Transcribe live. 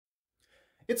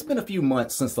It's been a few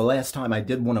months since the last time I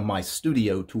did one of my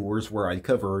studio tours where I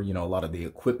cover, a lot of the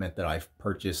equipment that I've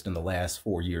purchased in the last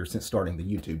 4 years since starting the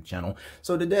YouTube channel.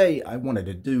 So today I wanted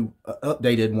to do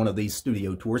updated one of these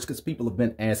studio tours because people have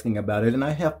been asking about it, and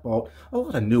I have bought a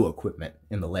lot of new equipment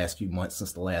in the last few months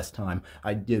since the last time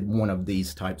I did one of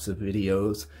these types of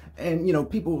videos. And,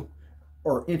 people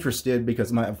are interested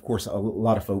because of course, a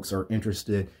lot of folks are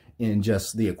interested in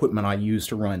just the equipment I use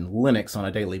to run Linux on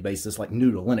a daily basis. Like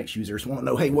new to Linux users want to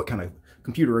know, hey, what kind of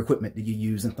computer equipment do you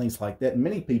use and things like that. And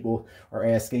many people are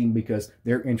asking because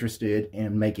they're interested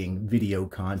in making video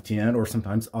content or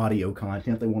sometimes audio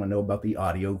content. They want to know about the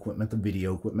audio equipment, the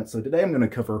video equipment. So today I'm going to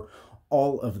cover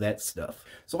all of that stuff.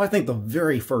 So I think the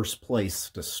very first place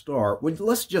to start,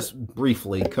 let's just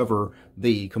briefly cover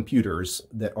the computers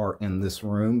that are in this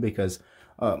room because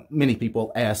many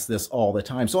people ask this all the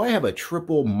time. So I have a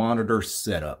triple monitor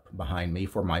setup behind me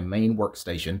for my main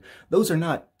workstation. Those are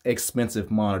not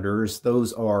expensive monitors.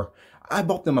 I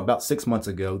bought them about 6 months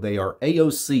ago. They are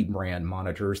AOC brand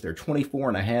monitors. They're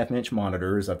 24.5-inch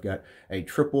monitors. I've got a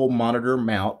triple monitor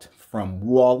mount from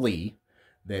Wally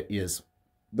that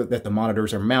the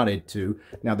monitors are mounted to.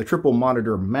 Now, the triple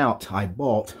monitor mount I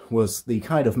bought was the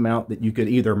kind of mount that you could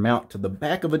either mount to the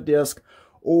back of a desk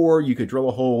or you could drill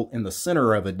a hole in the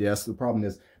center of a desk. The problem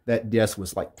is that desk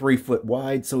was like 3 foot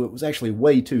wide, so it was actually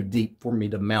way too deep for me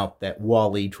to mount that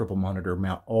Wally triple monitor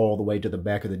mount all the way to the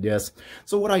back of the desk.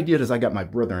 So what I did is I got my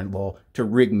brother-in-law to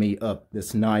rig me up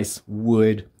this nice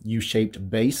wood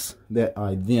U-shaped base that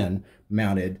I then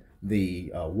mounted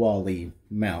the Wally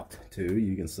mount to.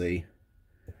 You can see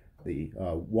the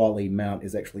Wally mount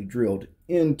is actually drilled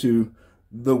into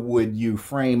the wood U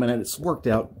frame, and it's worked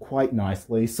out quite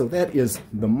nicely. So that is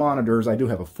the monitors. I do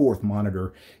have a fourth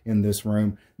monitor in this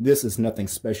room. This is nothing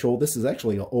special. This is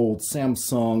actually an old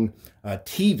Samsung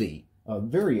TV,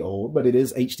 very old, but it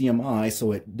is HDMI,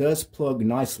 so it does plug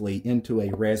nicely into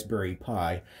a Raspberry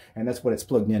Pi, and that's what it's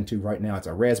plugged into right now. It's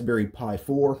a Raspberry Pi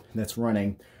 4 that's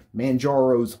running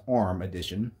Manjaro's ARM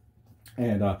edition,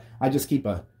 and I just keep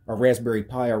a Raspberry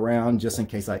Pi around just in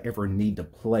case I ever need to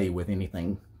play with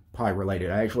anything Pi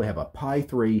related. I actually have a Pi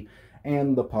 3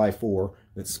 and the Pi 4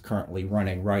 that's currently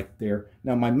running right there.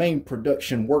 Now, my main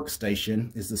production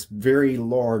workstation is this very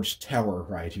large tower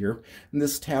right here. And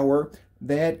this tower,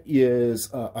 that is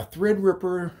a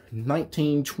Threadripper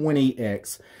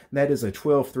 1920X. That is a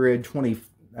 12-thread,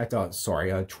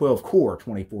 12-core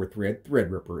 24-thread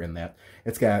Threadripper in that.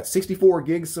 It's got 64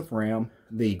 gigs of RAM.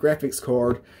 The graphics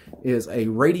card is a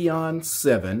Radeon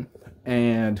 7,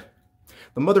 and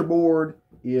the motherboard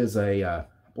is I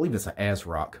believe it's an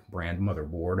ASRock brand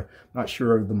motherboard. Not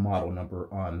sure of the model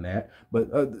number on that,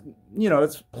 but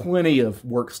it's plenty of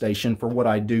workstation for what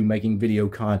I do making video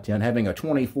content. Having a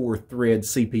 24-thread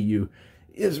CPU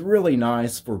is really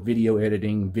nice for video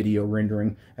editing, video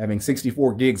rendering. Having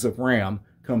 64 gigs of RAM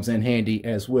comes in handy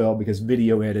as well because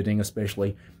video editing,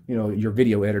 especially, your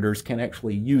video editors can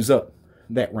actually use up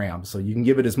that RAM. So you can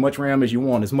give it as much RAM as you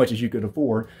want, as much as you could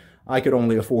afford. I could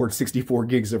only afford 64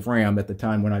 gigs of RAM at the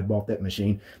time when I bought that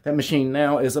machine. That machine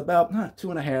now is about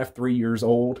 2.5, 3 years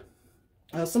old.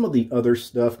 Some of the other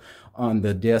stuff on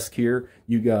the desk here,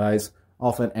 you guys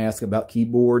often ask about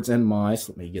keyboards and mice.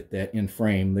 Let me get that in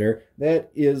frame there.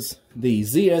 That is the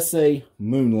ZSA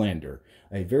Moonlander,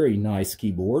 a very nice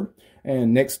keyboard.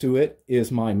 And next to it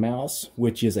is my mouse,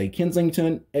 which is a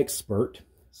Kensington Expert.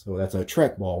 So that's a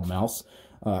trackball mouse.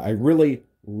 I really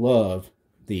love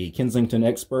the Kensington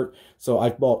Expert, so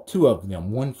I've bought 2 of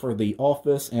them, one for the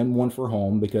office and one for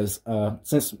home, because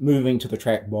since moving to the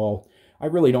trackball, I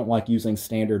really don't like using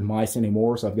standard mice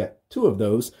anymore, so I've got 2 of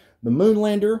those. The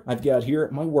Moonlander I've got here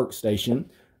at my workstation.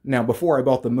 Now, before I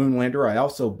bought the Moonlander, I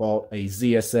also bought a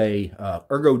ZSA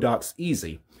ErgoDox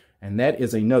Easy, and that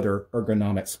is another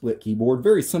ergonomic split keyboard,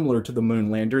 very similar to the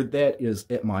Moonlander. That is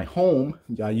at my home.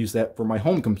 I use that for my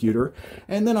home computer.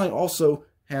 And then I also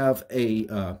have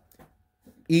a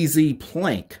Easy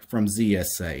Plank from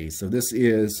ZSA. So this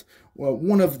is, well,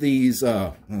 one of these,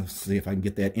 let's see if I can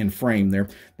get that in frame there.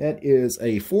 That is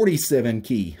a 47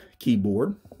 key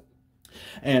keyboard.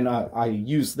 And I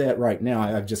use that right now.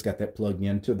 I've just got that plugged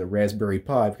into the Raspberry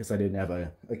Pi because I didn't have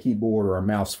a keyboard or a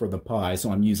mouse for the Pi.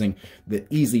 So I'm using the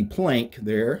Easy Plank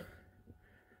there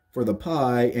for the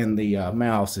Pi, and the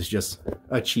mouse is just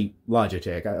a cheap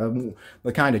Logitech.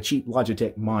 The kind of cheap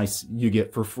Logitech mice you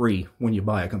get for free when you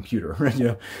buy a computer.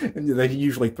 They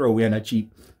usually throw in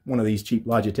one of these cheap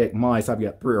Logitech mice. I've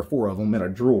got 3 or 4 of them in a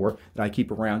drawer that I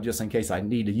keep around just in case I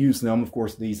need to use them. Of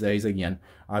course, these days, again,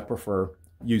 I prefer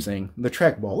using the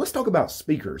trackball. Let's talk about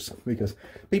speakers, because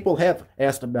people have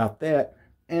asked about that.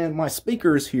 And my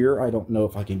speakers here, I don't know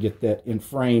if I can get that in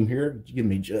frame here. Give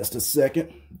me just a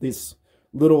second. This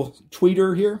little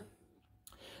tweeter here.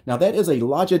 Now that is a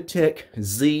Logitech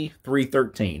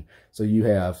Z313. So you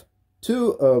have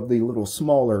two of the little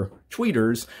smaller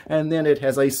tweeters, and then it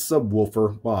has a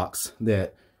subwoofer box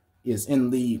that is in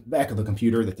the back of the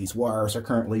computer that these wires are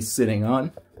currently sitting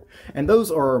on. And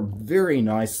those are very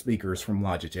nice speakers from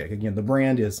Logitech. Again, the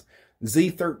brand is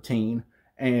Z13.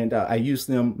 And I use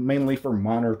them mainly for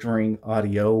monitoring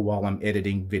audio while I'm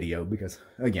editing video because,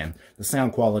 again, the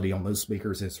sound quality on those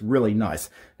speakers is really nice.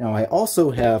 Now, I also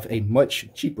have a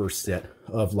much cheaper set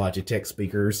of Logitech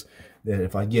speakers that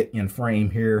if I get in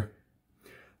frame here,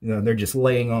 you know, they're just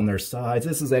laying on their sides.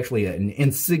 This is actually an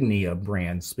Insignia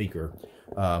brand speaker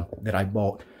that I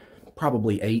bought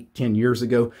probably 8-10 years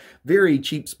ago. Very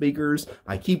cheap speakers.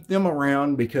 I keep them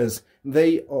around because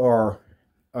they are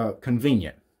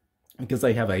convenient. Because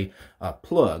they have a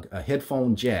plug, a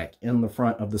headphone jack in the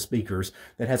front of the speakers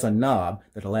that has a knob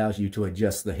that allows you to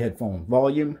adjust the headphone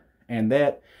volume. And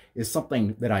that is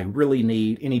something that I really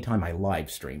need anytime I live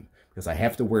stream, because I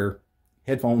have to wear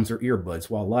headphones or earbuds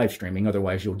while live streaming.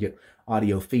 Otherwise, you'll get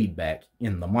audio feedback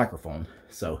in the microphone.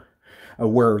 So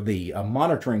where the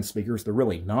monitoring speakers, the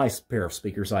really nice pair of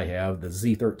speakers I have, the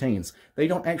Z13s, they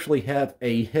don't actually have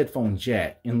a headphone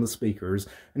jack in the speakers,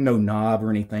 no knob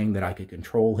or anything that I could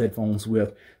control headphones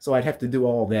with. So I'd have to do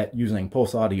all that using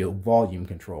pulse audio volume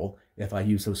control if I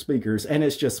use those speakers, and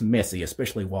it's just messy,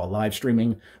 especially while live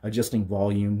streaming, adjusting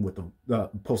volume with the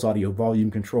pulse audio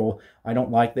volume control. I don't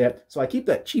like that, so I keep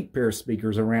that cheap pair of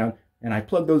speakers around, and I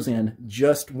plug those in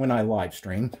just when I live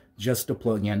stream, just to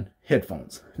plug in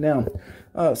headphones. Now,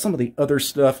 some of the other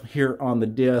stuff here on the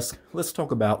desk, let's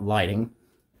talk about lighting.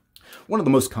 One of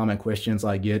the most common questions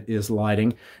I get is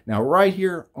lighting. Now, right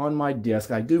here on my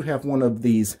desk, I do have one of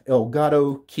these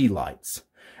Elgato key lights,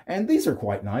 and these are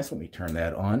quite nice. Let me turn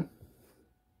that on.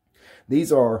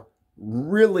 These are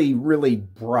really, really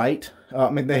bright.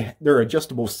 I mean, they're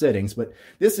adjustable settings, but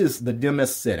this is the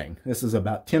dimmest setting. This is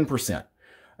about 10%.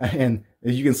 And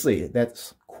as you can see,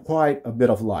 that's quite a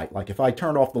bit of light. Like if I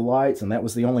turned off the lights and that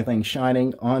was the only thing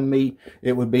shining on me,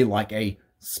 it would be like a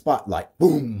spotlight,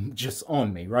 boom, just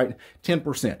on me, right?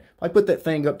 10%. If I put that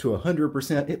thing up to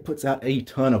 100%, it puts out a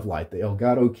ton of light. The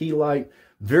Elgato key light,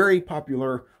 very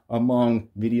popular among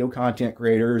video content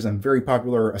creators and very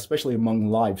popular especially among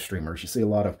live streamers. You see a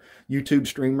lot of YouTube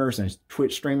streamers and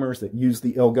Twitch streamers that use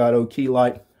the Elgato key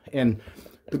light. And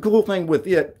the cool thing with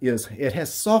it is it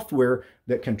has software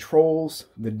that controls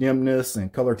the dimness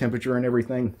and color temperature and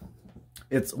everything.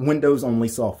 It's Windows-only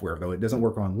software, though. It doesn't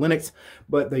work on Linux,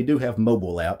 but they do have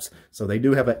mobile apps. So they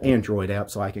do have an Android app,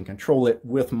 so I can control it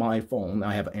with my phone.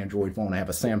 I have an Android phone. I have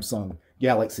a Samsung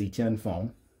Galaxy 10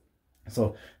 phone.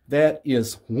 So that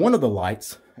is one of the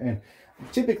lights. And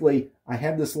typically, I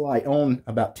have this light on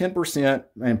about 10%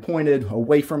 and pointed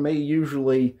away from me,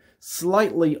 usually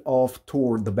slightly off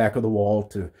toward the back of the wall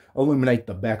to illuminate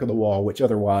the back of the wall, which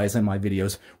otherwise in my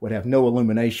videos would have no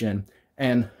illumination.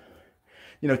 And,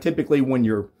 you know, typically when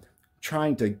you're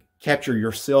trying to capture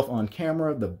yourself on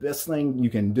camera, the best thing you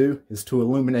can do is to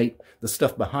illuminate the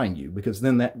stuff behind you, because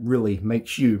then that really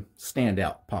makes you stand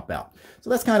out, pop out.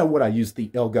 So that's kind of what I use the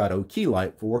Elgato key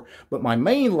light for. But my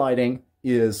main lighting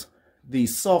is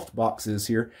these soft boxes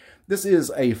here. This is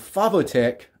a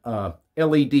Favotec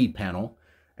LED panel,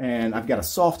 and I've got a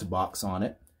soft box on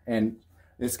it, and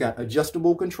it's got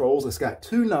adjustable controls. It's got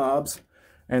two knobs,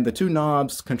 and the two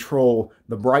knobs control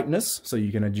the brightness, so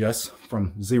you can adjust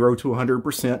from 0 to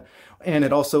 100%, and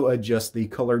it also adjusts the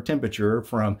color temperature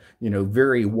from, you know,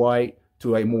 very white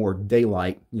to a more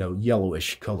daylight, you know,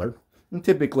 yellowish color. And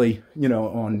typically, you know,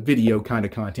 on video kind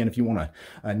of content, if you want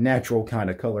a natural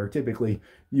kind of color, typically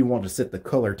you want to set the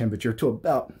color temperature to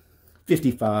about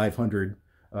 5500,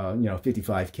 you know,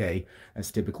 55K.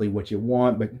 That's typically what you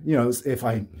want. But, you know,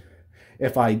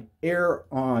 if I err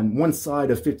on one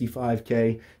side of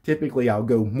 55K, typically I'll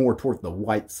go more toward the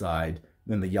white side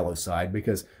than the yellow side,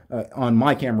 because on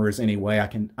my cameras anyway,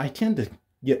 I tend to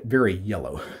get very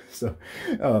yellow. So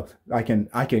I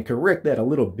can correct that a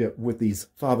little bit with these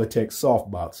Favotec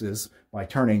soft boxes by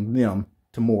turning them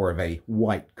to more of a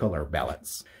white color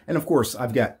balance. And of course,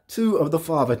 I've got two of the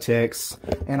Favotecs,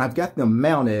 and I've got them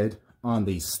mounted on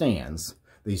these stands,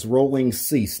 these rolling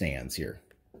C stands here.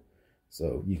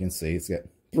 So you can see it's got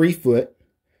 3 foot,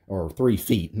 or 3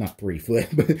 feet, not 3 foot,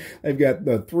 but I've got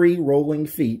the 3 rolling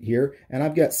feet here, and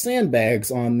I've got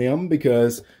sandbags on them,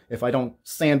 because if I don't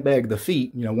sandbag the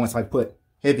feet, you know, once I put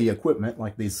heavy equipment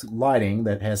like this lighting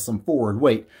that has some forward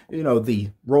weight, you know,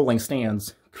 the rolling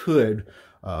stands could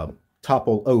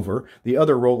topple over. The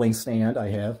other rolling stand I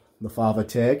have the Fava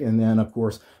Tech, and then of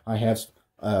course I have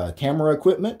camera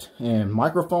equipment and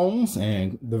microphones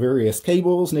and the various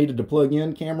cables needed to plug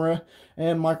in camera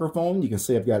and microphone. You can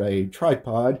see I've got a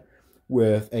tripod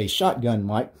with a shotgun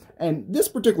mic, and this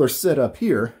particular setup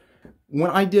here, when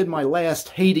I did my last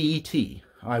Haiti ET,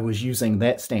 I was using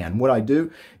that stand. What I do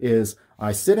is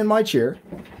I sit in my chair,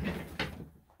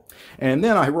 and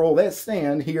then I roll that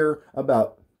stand here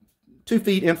about 2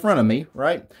 feet in front of me,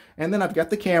 right? And then I've got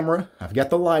the camera, I've got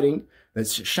the lighting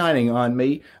that's shining on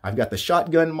me, I've got the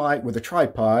shotgun mic with a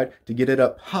tripod to get it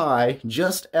up high,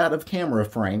 just out of camera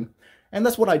frame. And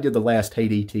that's what I did the last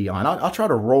Haiti ET on. I'll try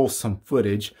to roll some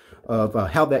footage of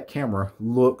how that camera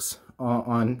looks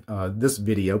on this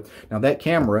video. Now that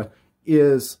camera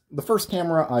is the first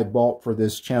camera I bought for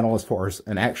this channel as far as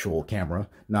an actual camera,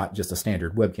 not just a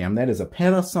standard webcam. That is a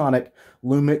Panasonic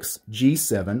Lumix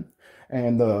G7,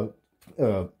 and the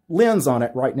lens on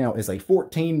it right now is a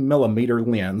 14mm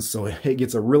lens, so it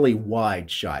gets a really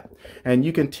wide shot. And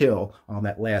you can tell on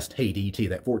that last Haiti ET,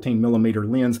 that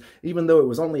 14mm lens, even though it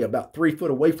was only about 3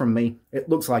 foot away from me, it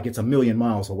looks like it's a million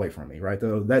miles away from me, right?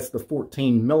 That's the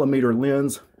 14mm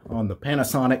lens on the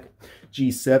Panasonic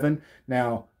G7.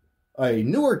 Now, a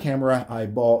newer camera I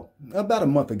bought about a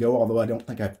month ago, although I don't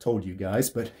think I've told you guys,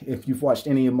 but if you've watched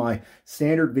any of my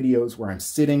standard videos where I'm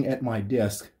sitting at my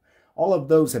desk, all of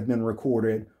those have been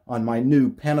recorded on my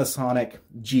new Panasonic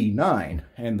G9,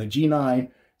 and the G9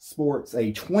 sports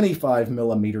a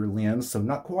 25mm lens, so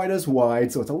not quite as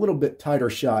wide, so it's a little bit tighter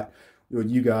shot.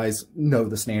 You guys know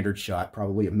the standard shot,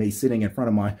 probably, of me sitting in front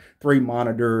of my 3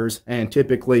 monitors, and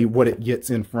typically what it gets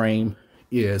in frame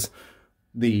is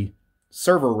the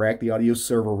server rack. The audio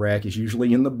server rack is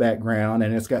usually in the background,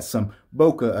 and it's got some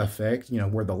bokeh effect, you know,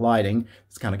 where the lighting,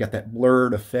 it's kind of got that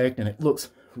blurred effect, and it looks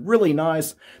really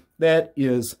nice. That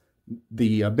is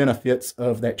the benefits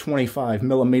of that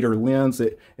 25mm lens.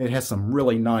 It has some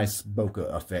really nice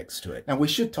bokeh effects to it. Now we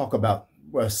should talk about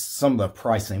some of the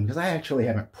pricing, because I actually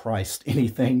haven't priced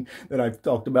anything that I've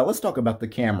talked about. Let's talk about the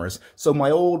cameras. So my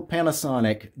old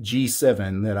Panasonic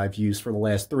G7 that I've used for the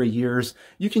last 3 years,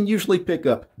 you can usually pick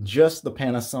up just the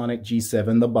Panasonic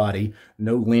G7, the body,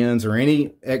 no lens or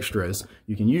any extras.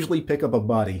 You can usually pick up a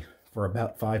body for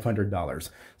about $500.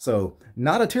 So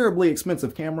not a terribly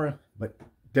expensive camera, but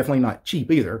definitely not cheap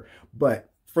either. But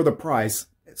for the price,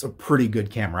 it's a pretty good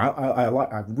camera.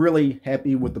 I'm really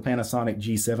happy with the Panasonic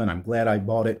G7. I'm glad I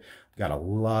bought it. Got a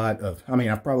lot of,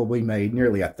 I've probably made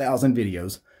nearly 1,000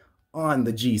 videos on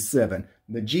the G7.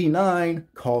 The G9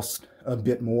 cost a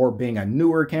bit more, being a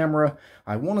newer camera.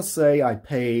 I want to say I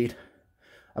paid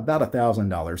about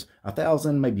 $1,000.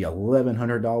 $1,000, maybe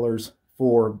 $1,100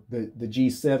 for the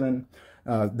G7.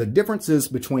 The differences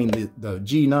between the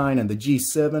G9 and the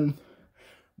G7,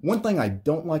 one thing I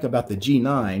don't like about the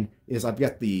G9 is I've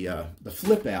got the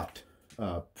flip out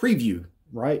preview,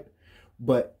 right?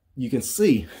 But you can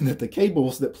see that the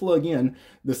cables that plug in,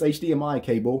 this HDMI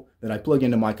cable that I plug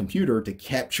into my computer to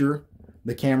capture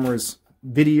the camera's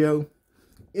video,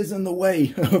 is in the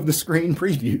way of the screen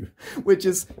preview, which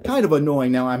is kind of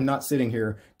annoying. Now, I'm not sitting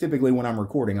here, typically when I'm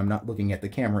recording, I'm not looking at the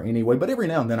camera anyway, but every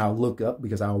now and then I'll look up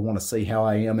because I want to see how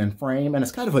I am in frame, and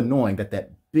it's kind of annoying that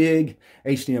that big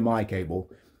HDMI cable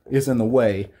is in the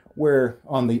way, where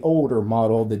on the older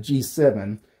model, the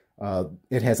G7,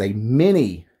 it has a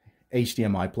mini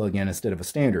HDMI plug-in instead of a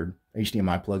standard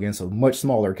HDMI plug-in, so much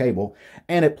smaller cable,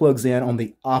 and it plugs in on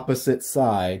the opposite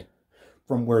side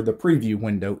from where the preview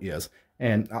window is.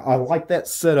 And I like that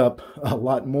setup a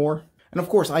lot more. And of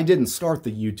course, I didn't start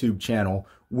the YouTube channel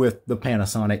with the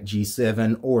Panasonic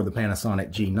G7 or the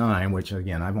Panasonic G9, which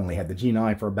again, I've only had the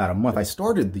G9 for about a month. I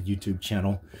started the YouTube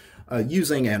channel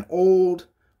using an old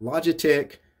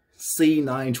Logitech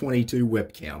C922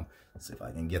 webcam. Let's see if I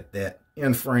can get that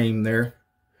in frame there.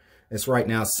 It's right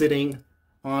now sitting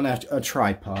on a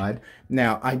tripod.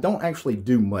 Now, I don't actually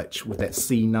do much with that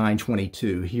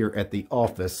C922 here at the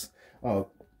office.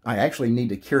 I actually need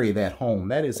to carry that home.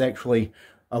 That is actually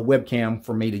a webcam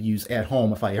for me to use at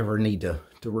home if I ever need to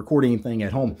record anything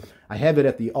at home. I have it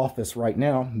at the office right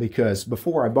now because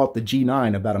before I bought the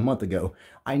G9 about a month ago,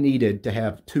 I needed to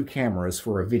have 2 cameras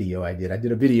for a video I did. I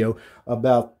did a video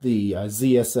about the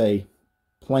ZSA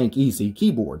Plank Easy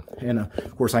keyboard. And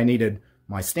of course, I needed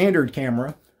my standard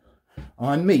camera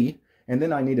on me, and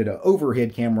then I needed an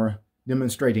overhead camera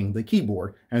demonstrating the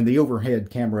keyboard, and the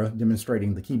overhead camera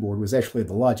demonstrating the keyboard was actually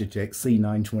the Logitech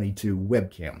C922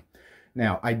 webcam.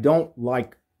 Now, I don't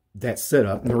like that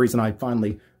setup, and the reason I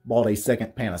finally bought a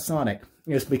second Panasonic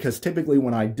is because typically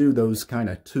when I do those kind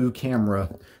of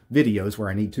 2-camera videos where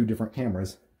I need 2 different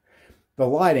cameras, the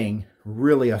lighting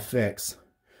really affects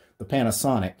the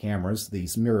Panasonic cameras,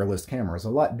 these mirrorless cameras, a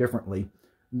lot differently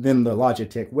than the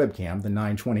Logitech webcam, the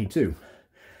 922.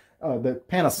 The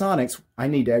Panasonics, I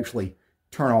need to actually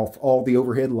turn off all the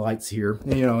overhead lights here,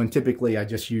 and typically I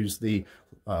just use the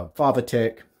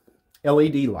Favatech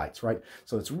LED lights, right?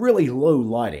 So it's really low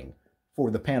lighting for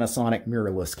the Panasonic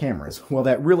mirrorless cameras. Well,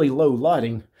 that really low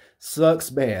lighting sucks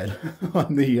bad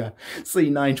on the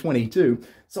C922.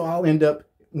 So I'll end up,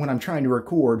 when I'm trying to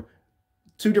record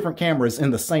two different cameras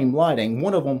in the same lighting,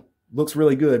 one of them looks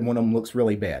really good, one of them looks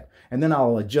really bad. And then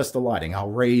I'll adjust the lighting.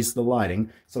 I'll raise the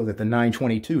lighting so that the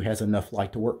 922 has enough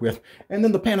light to work with. And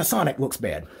then the Panasonic looks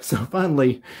bad. So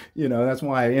finally, that's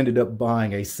why I ended up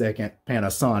buying a second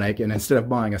Panasonic. And instead of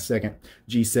buying a second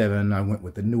G7, I went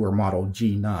with the newer model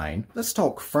G9. Let's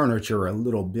talk furniture a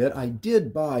little bit. I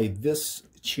did buy this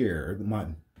chair, my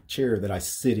chair that I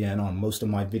sit in on most of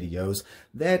my videos.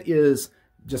 That is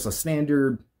just a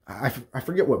standard, I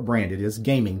forget what brand it is,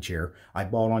 gaming chair I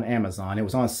bought on Amazon. It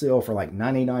was on sale for like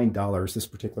 $99, this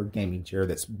particular gaming chair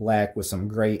that's black with some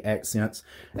gray accents.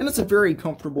 And it's a very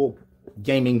comfortable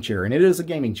gaming chair. And it is a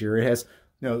gaming chair. It has,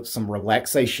 some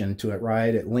relaxation to it,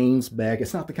 right? It leans back.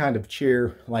 It's not the kind of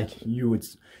chair like you would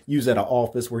use at an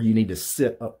office where you need to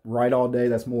sit upright all day.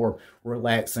 That's more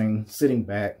relaxing, sitting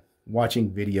back,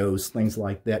 watching videos, things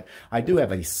like that. I do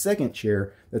have a second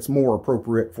chair that's more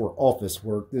appropriate for office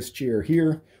work. This chair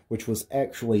here, which was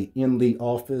actually in the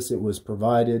office, it was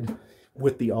provided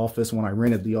with the office when I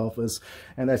rented the office,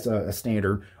 and that's a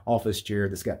standard office chair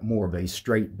that's got more of a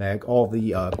straight back. All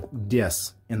the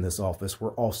desks in this office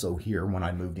were also here when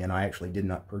I moved in. I actually did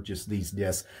not purchase these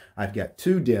desks. I've got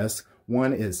two desks.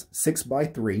 One is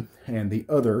 6x3, and the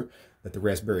other that the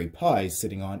Raspberry Pi is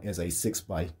sitting on is a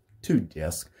 6x2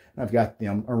 desk. I've got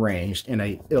them arranged in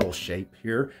a L shape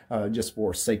here, just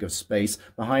for sake of space.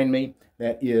 Behind me,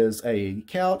 that is a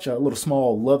couch, a little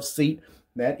small love seat.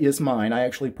 That is mine. I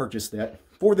actually purchased that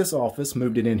for this office,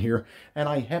 moved it in here, and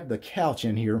I have the couch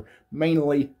in here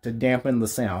mainly to dampen the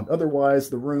sound. Otherwise,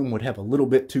 the room would have a little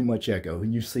bit too much echo.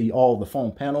 You see all the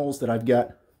foam panels that I've got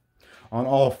on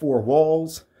all four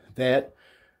walls. That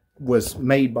was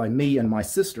made by me and my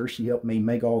sister. She helped me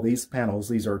make all these panels.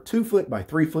 These are 2 foot by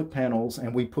 3 foot panels,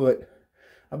 and we put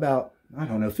about,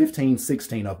 15,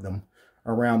 16 of them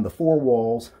around the four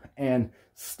walls, and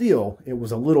still it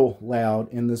was a little loud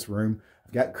in this room.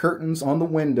 I've got curtains on the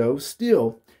window.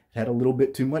 Still, it had a little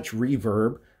bit too much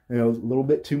reverb, a little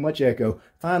bit too much echo.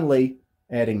 Finally,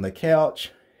 adding the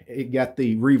couch, it got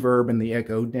the reverb and the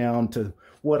echo down to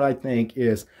what I think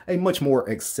is a much more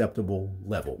acceptable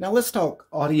level. Now let's talk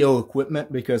audio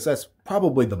equipment, because that's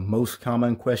probably the most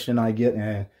common question I get,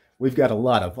 and we've got a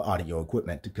lot of audio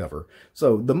equipment to cover.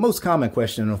 So the most common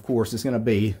question, of course, is going to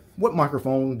be, what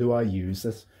microphone do I use?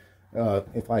 That's,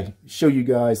 if I show you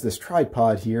guys this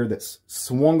tripod here that's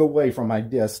swung away from my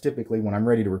desk, typically when I'm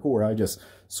ready to record, I just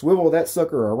swivel that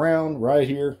sucker around right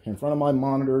here in front of my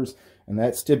monitors, and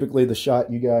that's typically the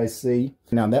shot you guys see.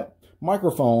 Now that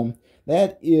microphone,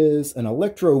 that is an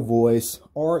Electro Voice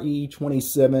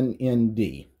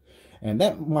RE27ND. And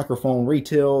that microphone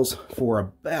retails for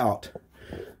about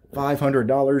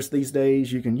 $500 these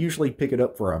days. You can usually pick it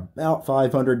up for about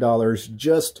 $500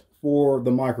 just for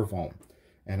the microphone.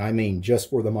 And I mean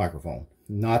just for the microphone.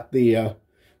 Not the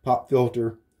pop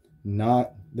filter,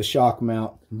 not the shock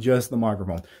mount, just the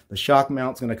microphone. The shock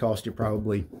mount's going to cost you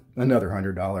probably another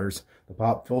 $100. The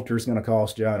pop filter is going to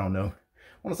cost you, I don't know,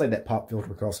 I want to say that pop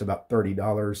filter cost about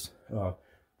 $30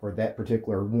 for that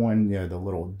particular one. The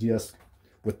little disc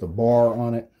with the bar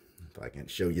on it. If I can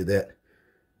show you that.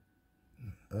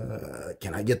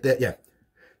 Can I get that? Yeah.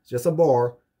 It's just a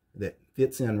bar that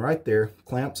fits in right there,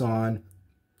 clamps on.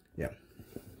 Yeah.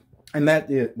 And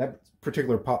that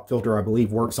particular pop filter, I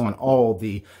believe, works on all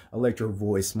the Electro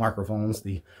Voice microphones,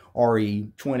 the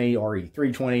RE20,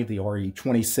 RE320, the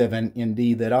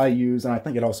RE27ND that I use, and I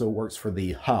think it also works for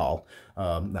the Heil.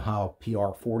 The Heil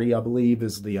PR40, I believe,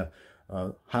 is the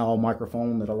Heil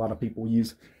microphone that a lot of people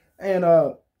use. And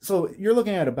so you're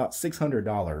looking at about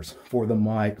 $600 for the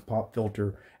mic, pop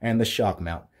filter, and the shock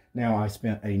mount. Now I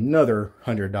spent another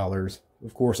 $100,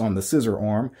 of course, on the scissor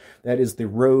arm. That is the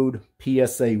Rode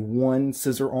PSA-1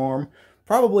 scissor arm.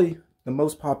 Probably the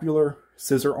most popular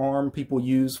scissor arm people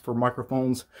use for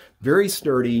microphones. Very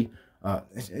sturdy.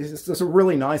 It's just a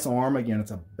really nice arm. Again,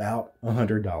 it's about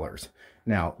 $100.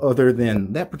 Now, other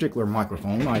than that particular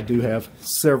microphone, I do have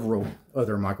several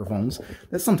other microphones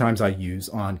that sometimes I use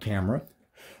on camera.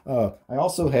 I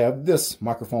also have this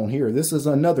microphone here. This is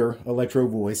another Electro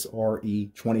Voice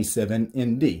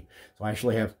RE27ND. So I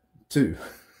actually have two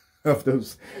of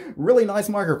those really nice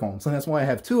microphones, and that's why I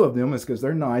have two of them, is because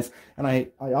they're nice. And I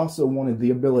also wanted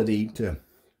the ability to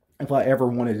if I ever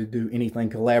wanted to do anything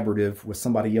collaborative with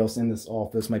somebody else in this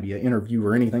office, maybe an interview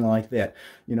or anything like that,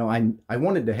 you know, I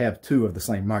wanted to have two of the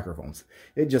same microphones.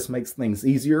 It just makes things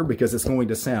easier because it's going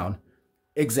to sound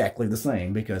exactly the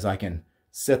same, because I can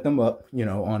set them up, you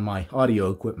know, on my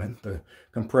audio equipment, the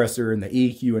compressor and the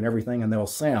EQ and everything, and they'll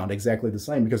sound exactly the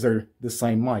same because they're the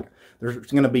same mic. There's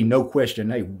going to be no question,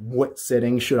 hey, what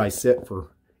settings should I set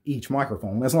for each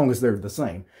microphone, as long as they're the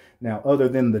same. Now, other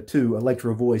than the two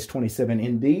Electro Voice 27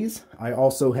 NDs, I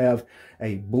also have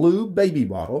a Blue Baby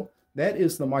Bottle. That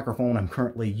is the microphone I'm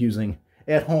currently using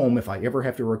at home if I ever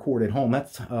have to record at home.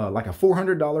 That's like a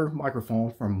 $400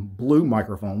 microphone from Blue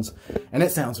Microphones, and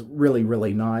it sounds really,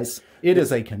 really nice. It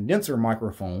is a condenser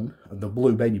microphone, the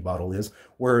Blue Baby Bottle is,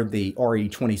 where the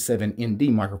RE27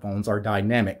 ND microphones are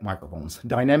dynamic microphones.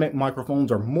 Dynamic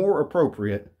microphones are more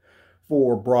appropriate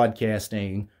for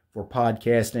broadcasting, for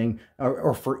podcasting,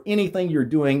 or for anything you're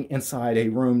doing inside a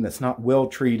room that's not well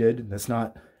treated, that's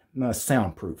not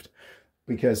soundproofed.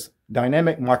 Because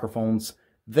dynamic microphones,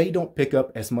 they don't pick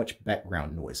up as much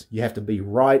background noise. You have to be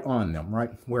right on them,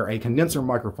 right? Where a condenser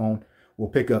microphone will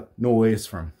pick up noise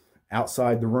from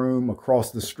outside the room,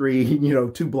 across the street, you know,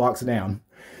 2 blocks down.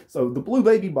 So the Blue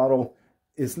Baby Bottle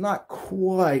is not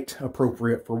quite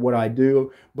appropriate for what I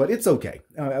do, but it's okay.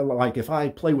 Like if I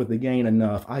play with the gain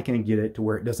enough, I can get it to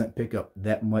where it doesn't pick up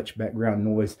that much background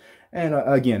noise. And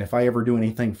again, if I ever do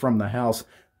anything from the house,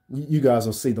 you guys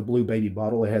will see the Blue Baby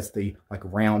Bottle. It has the like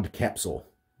round capsule.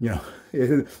 You know,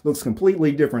 it looks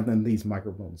completely different than these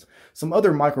microphones. Some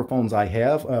other microphones I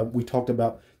have, we talked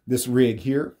about this rig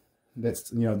here.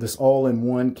 That's, you know, this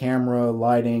all-in-one camera,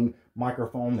 lighting,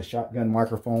 microphone, the shotgun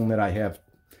microphone that I have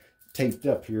taped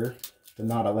up here to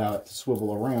not allow it to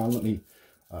swivel around. Let me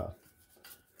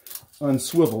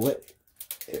unswivel it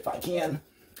if I can.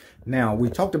 Now, we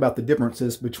talked about the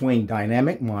differences between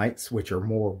dynamic mics, which are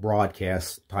more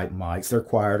broadcast type mics. They're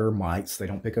quieter mics. They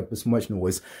don't pick up as much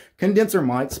noise. Condenser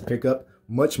mics pick up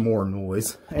much more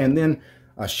noise. And then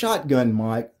a shotgun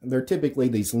mic, they're typically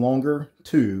these longer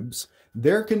tubes.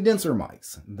 They're condenser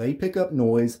mics. They pick up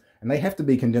noise, and they have to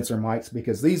be condenser mics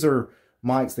because these are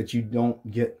mics that you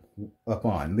don't get up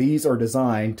on. These are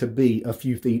designed to be a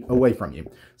few feet away from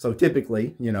you. So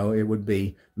typically, you know, it would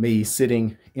be me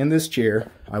sitting in this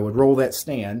chair. I would roll that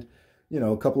stand, you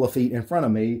know, a couple of feet in front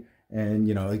of me. And,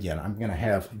 you know, again, I'm going to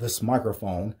have this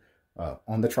microphone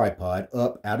on the tripod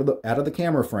up out of the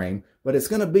camera frame, but it's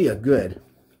going to be a good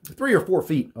 3 or 4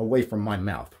 feet away from my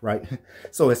mouth, right?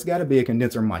 So it's got to be a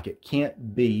condenser mic. It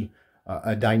can't be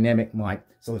a dynamic mic.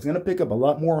 So it's going to pick up a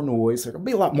lot more noise. There's going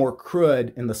to be a lot more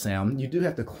crud in the sound. You do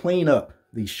have to clean up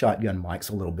these shotgun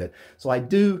mics a little bit. So I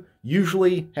do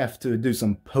usually have to do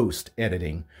some post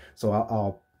editing. So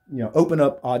I'll you know, open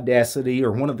up Audacity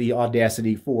or one of the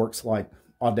Audacity forks like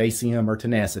Audacium or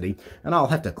Tenacity, and I'll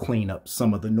have to clean up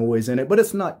some of the noise in it, but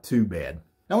it's not too bad.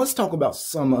 Now let's talk about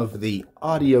some of the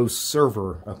audio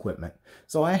server equipment.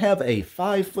 So I have a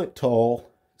 5-foot tall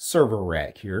server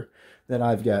rack here that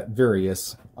I've got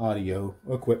various audio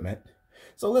equipment.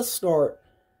 So let's start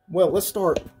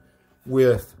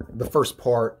with the first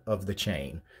part of the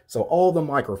chain. So all the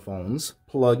microphones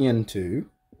plug into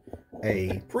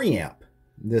a preamp,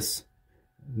 this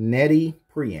Natty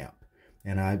preamp.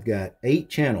 And I've got 8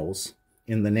 channels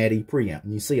in the Natty preamp.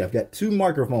 And you see I've got 2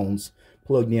 microphones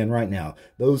plugged in right now.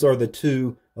 Those are the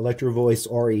 2 Electro Voice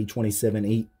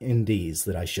RE27 NDs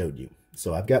that I showed you.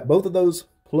 So I've got both of those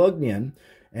plugged in,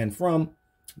 and from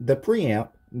the preamp,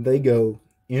 they go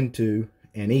into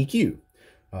an EQ.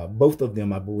 Both of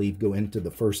them, I believe, go into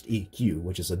the first EQ,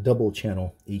 which is a double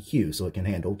channel EQ, so it can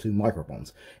handle 2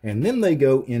 microphones. And then they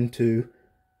go into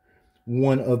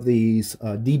one of these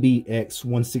DBX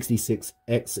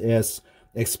 166XS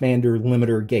expander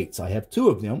limiter gates. I have 2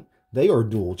 of them. They are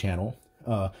dual channel.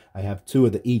 I have 2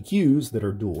 of the EQs that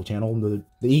are dual channel. The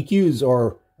EQs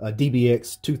are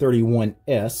DBX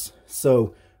 231S.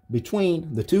 So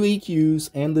between the 2 EQs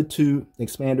and the 2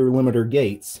 expander limiter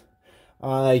gates,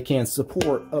 I can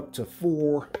support up to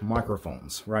 4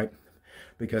 microphones, right?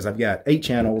 Because I've got 8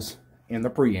 channels in the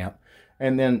preamp,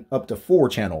 and then up to 4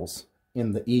 channels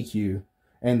in the EQ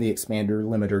and the expander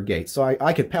limiter gate. So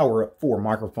I could power up 4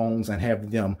 microphones and have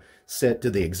them set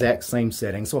to the exact same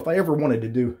setting. So if I ever wanted to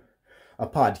do a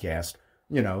podcast,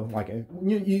 you know, like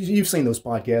you've seen those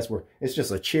podcasts where it's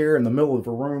just a chair in the middle of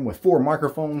a room with 4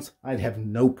 microphones, I'd have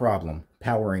no problem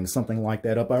powering something like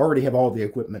that up. I already have all the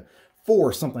equipment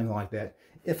for something like that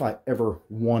if I ever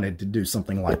wanted to do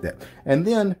something like that. And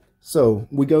then, so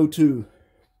we go to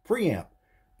preamp,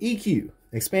 EQ,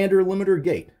 expander limiter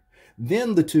gate.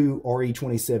 Then the 2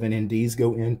 RE27 NDs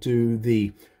go into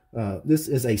the, this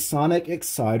is a sonic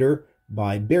exciter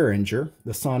by Behringer,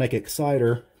 the sonic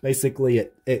exciter, basically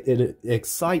it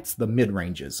excites the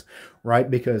mid-ranges, right?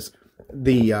 Because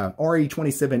the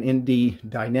RE27ND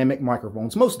dynamic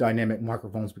microphones, most dynamic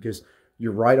microphones, because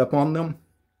you're right up on them,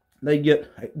 they get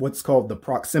what's called the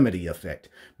proximity effect,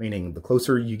 meaning the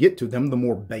closer you get to them, the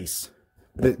more bass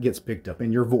that gets picked up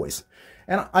in your voice.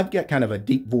 And I've got kind of a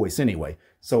deep voice anyway.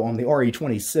 So on the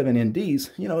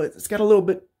RE27NDs, you know, it's got a little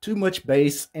bit too much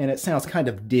bass and it sounds kind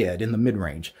of dead in the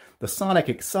mid-range. The sonic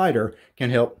exciter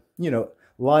can help, you know,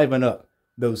 liven up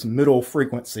those middle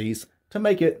frequencies to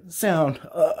make it sound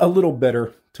a little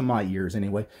better to my ears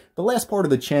anyway. The last part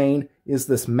of the chain is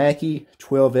this Mackie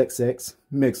 12XX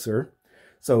mixer.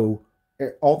 So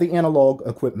all the analog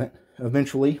equipment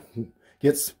eventually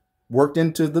gets worked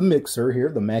into the mixer here,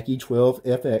 the Mackie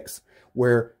 12FX,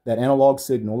 where that analog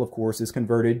signal, of course, is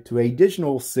converted to a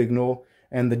digital signal,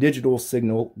 and the digital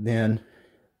signal then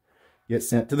gets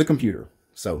sent to the computer.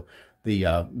 So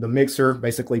the mixer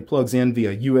basically plugs in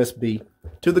via USB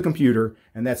to the computer,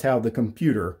 and that's how the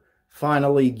computer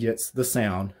finally gets the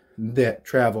sound that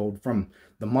traveled from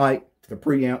the mic to the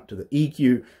preamp to the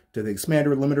EQ to the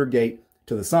expander limiter gate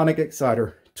to the sonic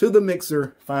exciter to the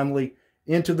mixer, finally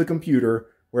into the computer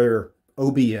where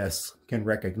OBS can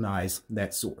recognize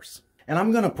that source. And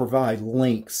I'm going to provide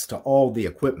links to all the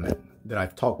equipment that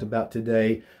I've talked about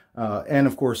today. And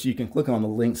of course, you can click on the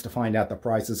links to find out the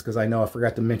prices, because I know I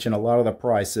forgot to mention a lot of the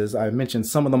prices. I mentioned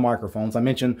some of the microphones. I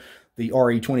mentioned the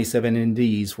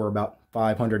RE27NDs were about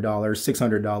 $500,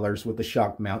 $600 with the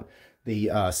shock mount. The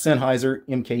Sennheiser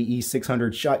MKE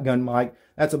 600 shotgun mic,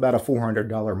 that's about a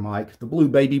 $400 mic. The Blue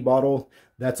Baby bottle,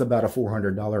 that's about a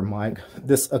 $400 mic.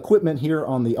 This equipment here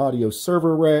on the audio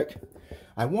server rack,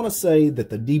 I want to say that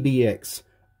the DBX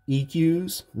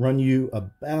EQs run you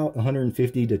about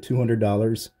 $150 to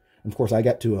 $200. Of course, I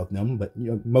got two of them, but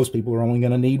you know, most people are only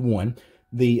going to need one.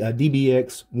 The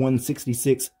DBX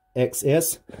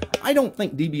 166XS, I don't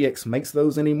think DBX makes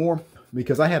those anymore,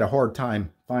 because I had a hard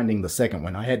time finding the second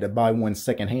one. I had to buy one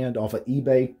secondhand off of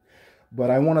eBay. But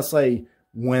I want to say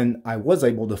when I was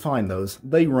able to find those,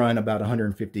 they run about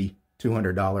 $150,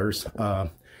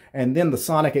 $200. And then the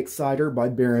Sonic Exciter by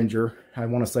Behringer, I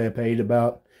want to say I paid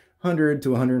about $100 to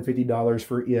 $150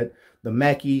 for it. The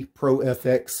Mackie Pro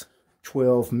FX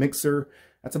 12 mixer,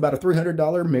 that's about a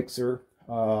 $300 mixer.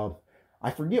 I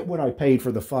forget what I paid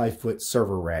for the 5-foot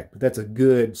server rack, but that's a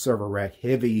good server rack,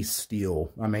 heavy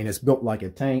steel. I mean, it's built like a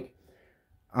tank.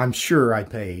 I'm sure I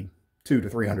paid $200 to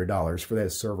 $300 for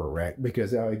that server rack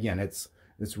because, again, it's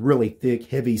really thick,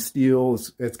 heavy steel.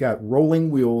 It's got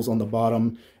rolling wheels on the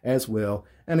bottom as well.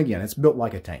 And again, it's built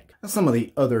like a tank. Some of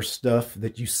the other stuff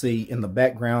that you see in the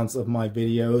backgrounds of my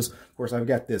videos. Of course, I've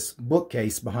got this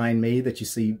bookcase behind me that you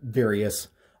see various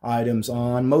items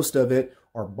on. Most of it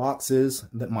are boxes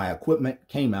that my equipment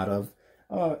came out of,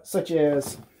 such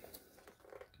as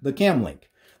the Cam Link.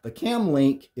 The Cam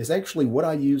Link is actually what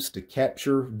I use to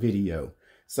capture video.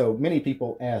 So many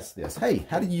people ask this, hey,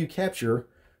 how do you capture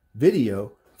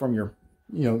video from your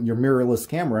mirrorless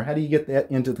camera? How do you get that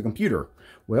into the computer?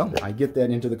 Well, I get that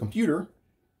into the computer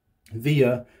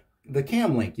via the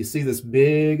Cam Link. You see this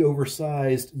big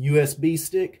oversized USB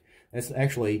stick? That's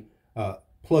actually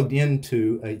plugged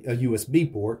into a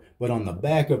USB port, but on the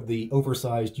back of the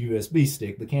oversized USB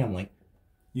stick, the Cam Link,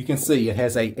 you can see it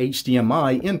has a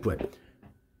HDMI input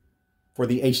for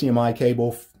the HDMI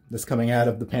cable that's coming out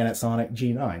of the Panasonic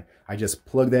G9. I just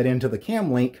plug that into the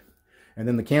Cam Link, and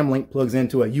then the Cam Link plugs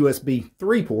into a USB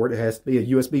 3 port. It has to be a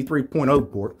USB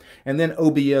 3.0 port, and then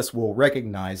OBS will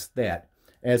recognize that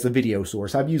as a video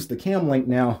source. I've used the Cam Link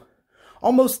now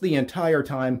almost the entire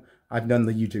time I've done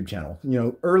the YouTube channel. You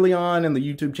know, early on in the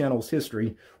YouTube channel's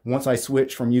history, once I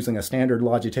switched from using a standard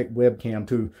Logitech webcam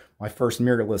to my first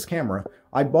mirrorless camera,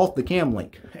 I bought the Cam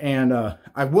Link. And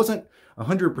I wasn't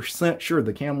 100% sure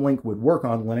the Cam Link would work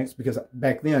on Linux because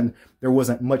back then there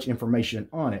wasn't much information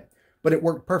on it. But it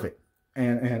worked perfect.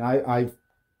 And I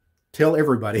tell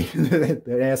everybody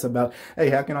that asks about, hey,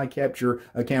 how can I capture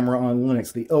a camera on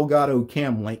Linux? The Elgato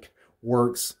Cam Link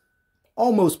works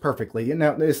almost perfectly. And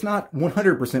now it's not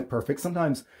 100% perfect.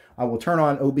 Sometimes I will turn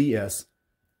on OBS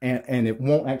and it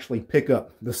won't actually pick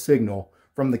up the signal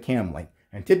from the Cam Link.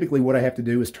 And typically what I have to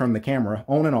do is turn the camera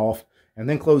on and off and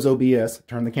then close OBS,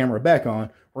 turn the camera back on,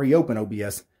 reopen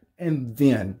OBS, and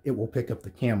then it will pick up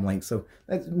the Cam Link. So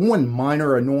that's one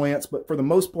minor annoyance, but for the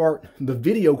most part, the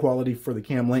video quality for the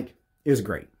Cam Link is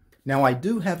great. Now, I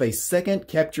do have a second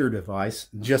capture device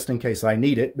just in case I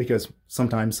need it, because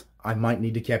sometimes I might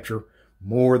need to capture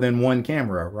more than one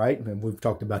camera, right? And we've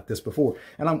talked about this before.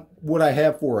 And what I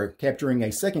have for capturing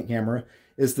a second camera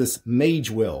is this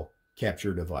Magewell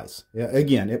capture device.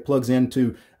 Again, it plugs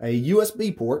into a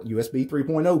USB port, USB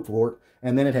 3.0 port,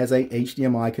 and then it has a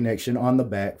HDMI connection on the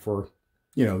back for,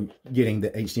 you know, getting the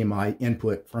HDMI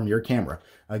input from your camera.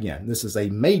 Again, this is a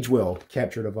Magewell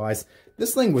capture device.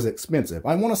 This thing was expensive.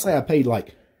 I want to say I paid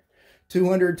like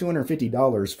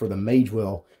 $250 for the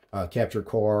Magewell capture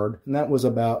card, and that was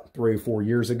about 3 or 4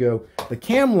 years ago. The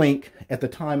Camlink at the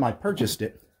time I purchased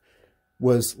it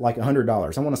was like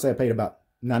 $100. I want to say I paid about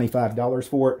 $95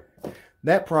 for it.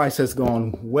 That price has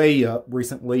gone way up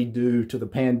recently due to the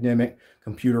pandemic,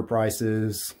 computer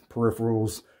prices,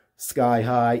 peripherals, sky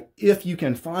high. If you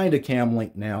can find a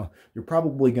Camlink now, you're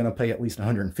probably going to pay at least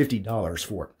 $150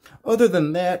 for it. Other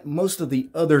than that, most of the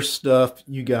other stuff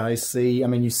you guys see, I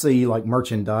mean, you see like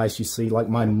merchandise, you see like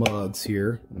my mugs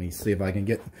here. Let me see if I can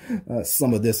get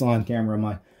some of this on camera.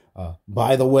 My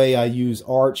by the way, I use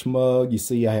Arch mug. You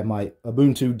see I have my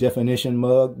Ubuntu definition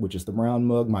mug, which is the brown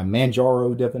mug, my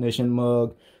Manjaro definition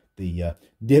mug, the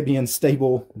Debian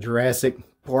stable Jurassic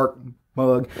Park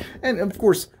mug, and of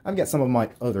course I've got some of my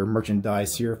other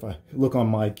merchandise here. If I look on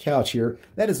my couch here,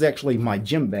 that is actually my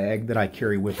gym bag that I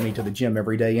carry with me to the gym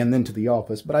every day and then to the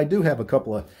office, but I do have a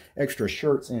couple of extra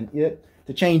shirts in it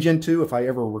to change into if I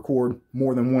ever record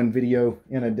more than one video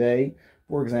in a day.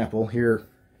 For example, here,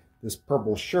 this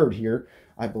purple shirt here,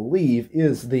 I believe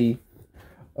is the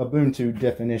Ubuntu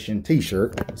definition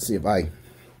t-shirt. Let's see if I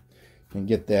can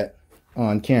get that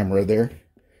on camera there.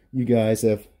 You guys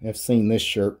have seen this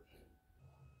shirt.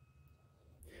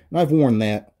 And I've worn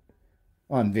that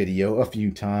on video a few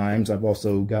times. I've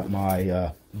also got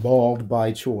my Bald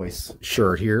by Choice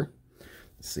shirt here.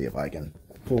 Let's see if I can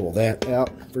pull that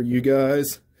out for you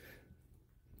guys.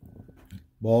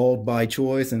 Bald by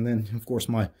Choice. And then, of course,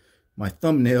 my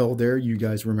thumbnail there. You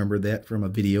guys remember that from a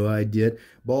video I did.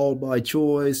 Bald by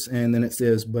Choice. And then it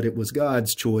says, but it was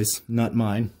God's choice, not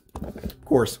mine. Of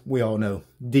course, we all know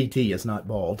DT is not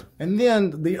bald. And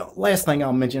then the last thing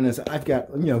I'll mention is I've got,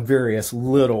 you know, various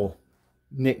little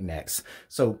knickknacks.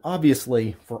 So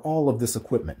obviously for all of this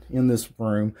equipment in this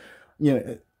room, you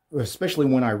know, especially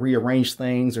when I rearrange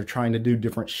things or trying to do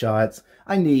different shots,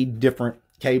 I need different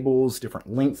cables,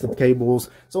 different lengths of cables.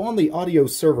 So on the audio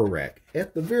server rack,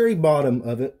 at the very bottom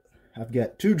of it, I've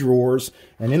got 2 drawers,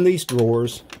 and in these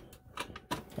drawers,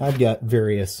 I've got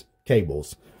various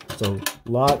cables. So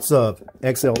lots of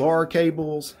XLR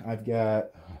cables, I've got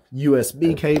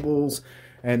USB cables,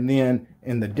 and then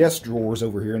in the desk drawers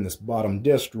over here, in this bottom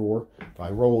desk drawer, if I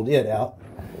rolled it out,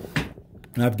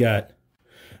 I've got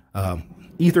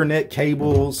Ethernet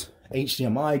cables,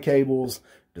 HDMI cables,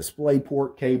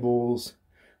 DisplayPort cables.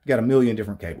 I've got a million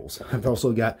different cables. I've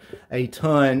also got a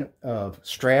ton of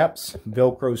straps,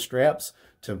 Velcro straps,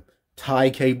 to tie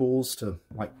cables to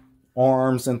like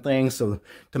arms and things, so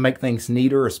to make things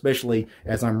neater, especially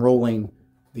as I'm rolling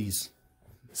these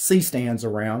C-stands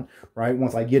around, right?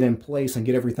 Once I get in place and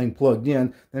get everything plugged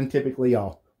in, then typically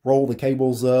I'll roll the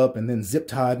cables up and then zip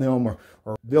tie them or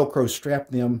Velcro strap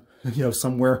them, you know,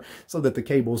 somewhere so that the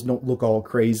cables don't look all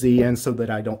crazy and so that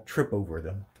I don't trip over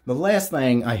them. The last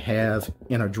thing I have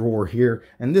in a drawer here,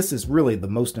 and this is really the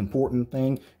most important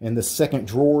thing, in the second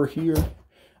drawer here,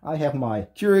 I have my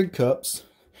Keurig cups.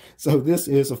 So this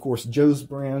is, of course, Joe's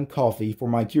brand coffee for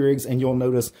my Keurigs, and you'll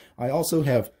notice I also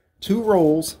have 2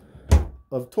 rolls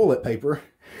of toilet paper,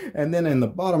 and then in the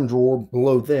bottom drawer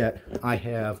below that, I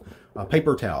have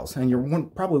paper towels. And you're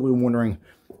probably wondering,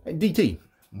 hey, DT,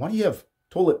 why do you have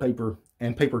toilet paper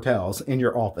and paper towels in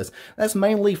your office? That's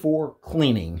mainly for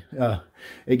cleaning.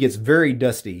 It gets very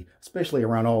dusty, especially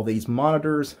around all these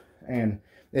monitors, and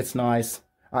it's nice.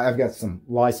 I've got some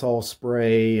Lysol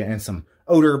spray and some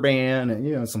odor ban and,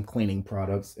 you know, some cleaning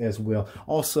products as well.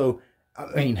 Also, I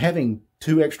mean, having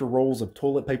 2 extra rolls of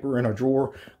toilet paper in a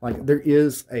drawer, like there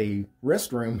is a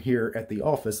restroom here at the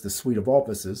office, the suite of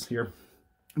offices here,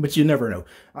 but you never know.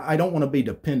 I don't want to be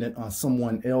dependent on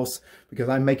someone else, because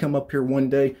I may come up here one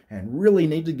day and really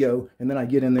need to go, and then I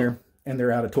get in there and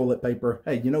they're out of toilet paper.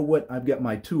 Hey, you know what? I've got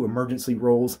my 2 emergency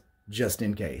rolls just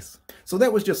in case. So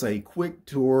that was just a quick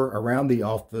tour around the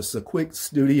office, a quick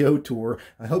studio tour.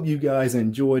 I hope you guys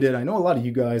enjoyed it. I know a lot of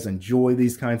you guys enjoy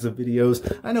these kinds of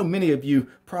videos. I know many of you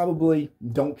probably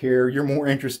don't care. You're more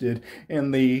interested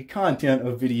in the content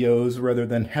of videos rather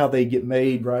than how they get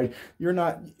made, right? You're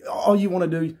not, all you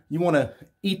want to do, you want to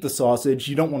eat the sausage.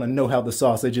 You don't want to know how the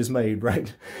sausage is made,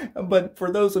 right? But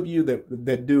for those of you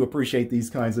that do appreciate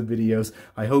these kinds of videos,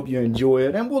 I hope you enjoy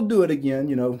it. And we'll do it again,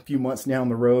 you know, a few months down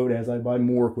the road as I buy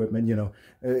more equipment, you know.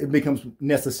 It becomes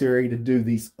necessary to do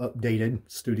these updated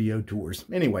studio tours.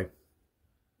 Anyway,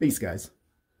 peace, guys.